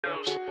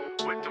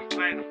With them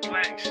platinum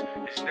planks, is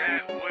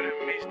that what it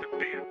means to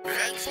be a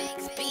best?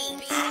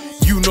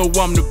 You know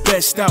I'm the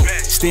best out.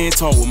 Stand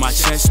tall with my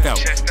chest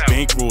out.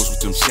 Bank rolls with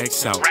them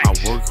checks out. I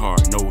work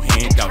hard, no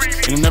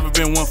handouts. And I've never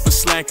been one for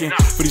slacking.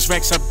 For these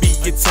racks I be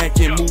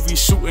attacking. Movies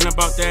shooting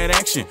about that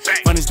action.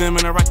 Fun as them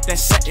and I rock that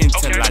satin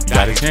till I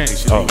die.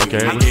 Oh,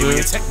 okay.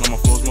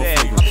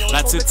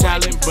 Lots of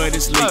talent, but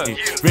it's latent.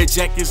 Red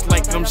jackets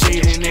like I'm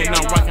shading and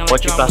I'm rocking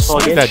like I'm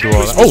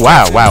Oh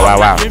wow, wow, wow,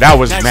 wow. That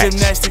was max.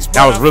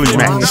 That was really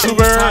max.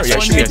 Yeah,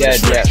 she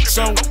dead, yeah.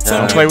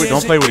 Don't play with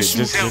it.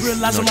 Just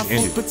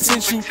end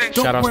it.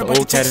 Shout out to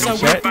old cat in the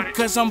chat.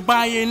 Because I'm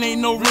buying,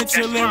 ain't no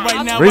rental in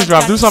right now. Raise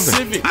drop, do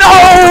something.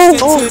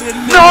 No!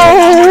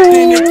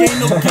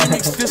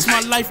 This my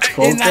life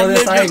and I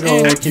live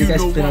it. You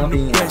know I'm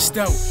the best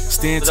out.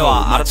 Stand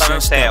tall, my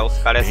chest out.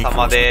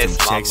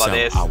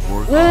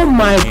 Oh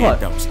my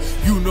god.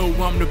 You know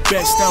I'm the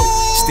best out.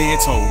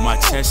 Stand tall, my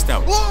chest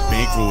out.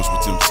 Bank rolls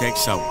with them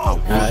checks out. I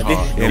work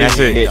hard. And that's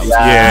it.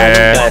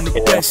 Yeah. I'm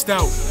the best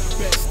out.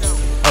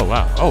 Oh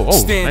wow. Oh,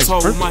 Stand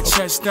tall with my nice.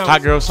 chest out.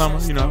 Hot girl summer,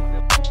 you know.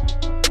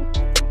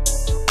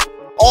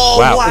 Oh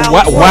Wow.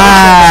 wow.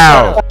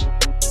 Wow.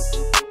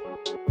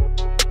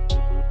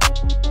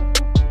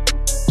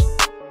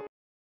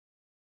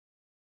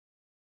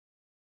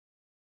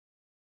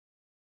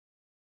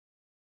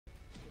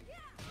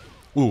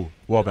 Ooh,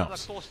 wall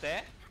bounce.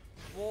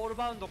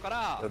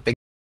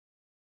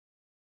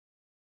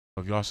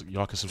 If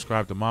y'all can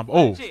subscribe to Mom.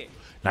 Oh,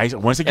 nice.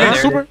 Once again,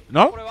 super.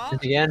 No?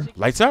 Again.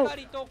 Lights out.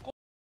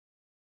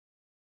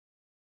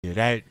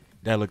 Yeah,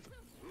 that looked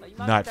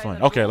not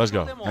fun. Okay, let's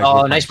go.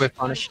 Oh, nice whip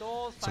punish.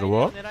 To the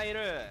wall.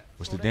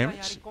 What's the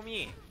damage?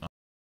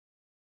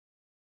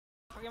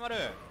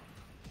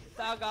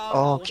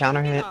 Oh,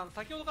 counter hit.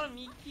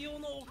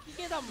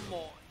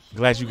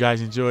 Glad you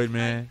guys enjoyed,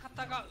 man.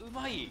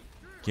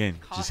 Again,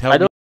 just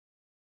help me.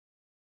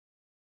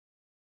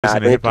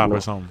 Listen to hip hop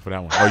or something for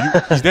that one. Oh,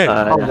 he's dead.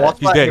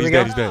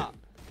 He's dead.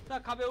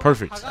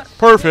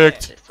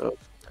 Perfect.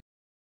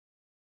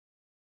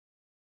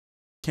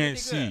 Can't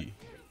see.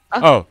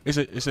 Oh, it's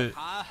a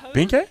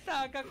Binke?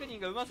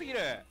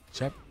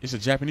 It's a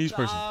Japanese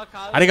person.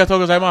 Arigatou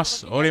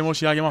gozaimasu. Ore mo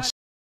shiagemasu.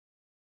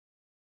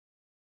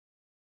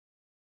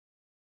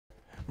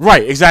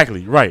 Right,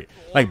 exactly, right.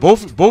 Like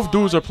both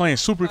dudes are playing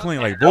super clean.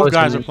 Like both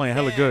guys are playing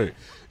hella good.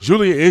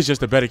 Julia is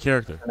just a better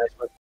character.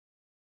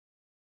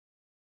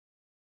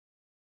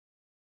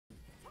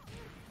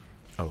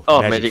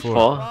 Oh, Magic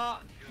 4.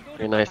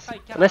 Very nice.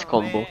 Nice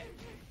combo.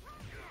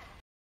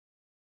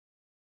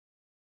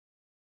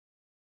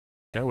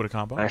 Yeah, with a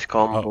combo. Nice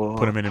combo.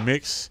 Put him in the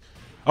mix.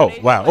 Oh,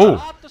 wow.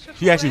 Oh,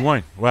 he actually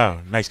won.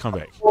 Wow, nice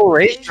comeback. Oh,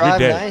 raise drive,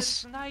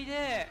 nice.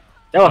 That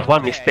was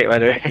one mistake, by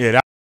the way. Yeah,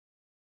 that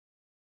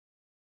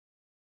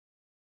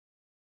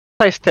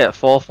I step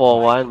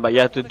 4-4-1, but you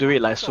have to do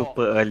it like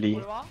super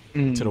early.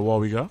 To the wall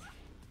we go.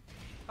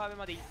 Don't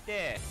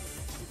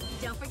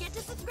forget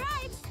to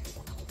subscribe.